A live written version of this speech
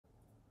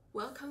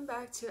Welcome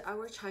back to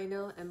our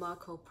channel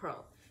Marco Pro.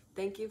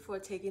 Thank you for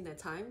taking the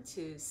time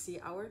to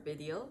see our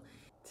video.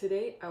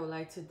 Today I would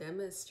like to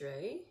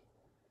demonstrate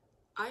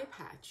eye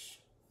patch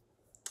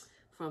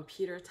from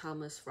Peter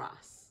Thomas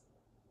Roth.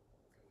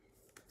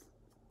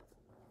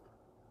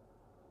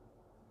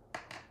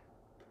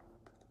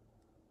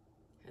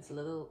 Has a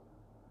little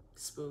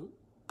spoon.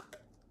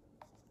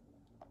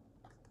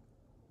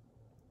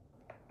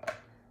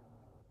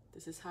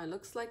 This is how it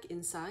looks like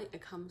inside.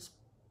 It comes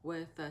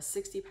with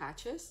 60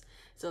 patches,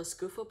 so it's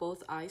good for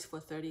both eyes for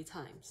 30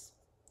 times.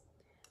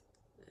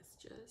 Let's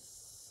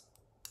just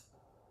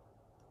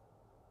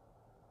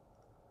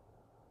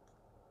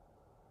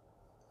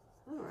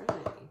alright.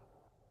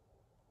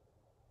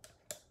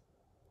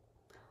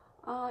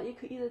 You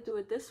could either do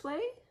it this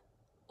way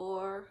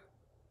or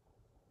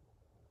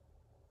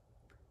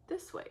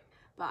this way,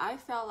 but I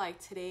felt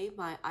like today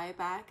my eye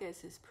bag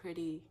is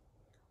pretty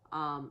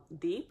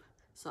deep,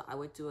 so I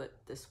would do it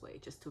this way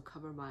just to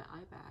cover my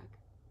eye bag.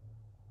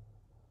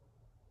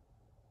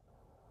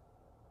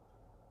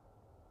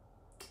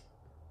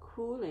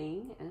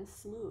 Cooling and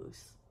smooth.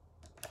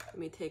 Let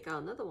me take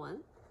out another one.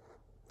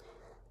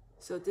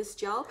 So this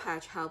gel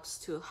patch helps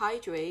to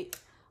hydrate,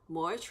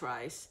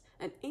 moisturize,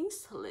 and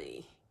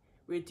instantly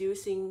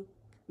reducing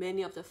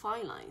many of the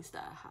fine lines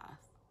that I have.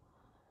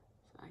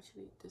 So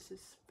actually, this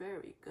is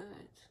very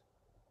good.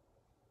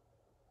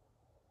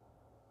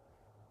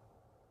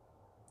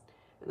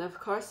 And of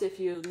course, if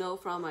you know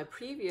from my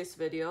previous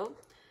video,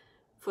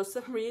 for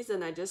some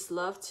reason, I just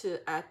love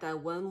to add that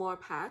one more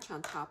patch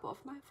on top of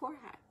my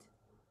forehead.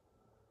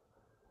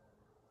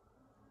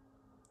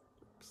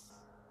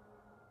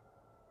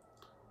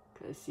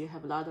 Because you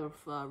have a lot of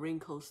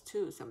wrinkles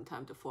too.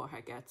 Sometimes the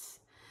forehead gets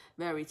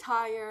very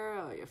tired,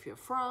 or if you're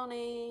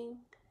frowning.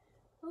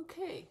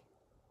 Okay,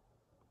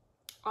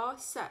 all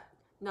set.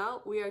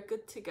 Now we are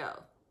good to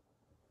go.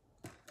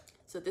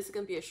 So this is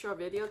gonna be a short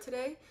video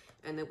today,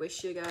 and I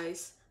wish you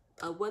guys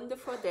a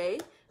wonderful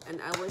day,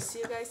 and I will see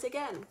you guys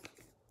again.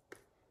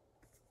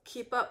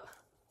 Keep up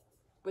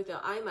with your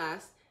eye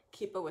mask,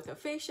 keep up with your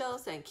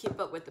facials, and keep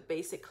up with the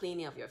basic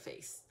cleaning of your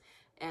face.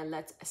 And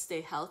let's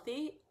stay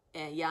healthy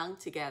and young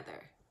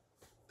together.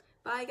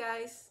 Bye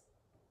guys.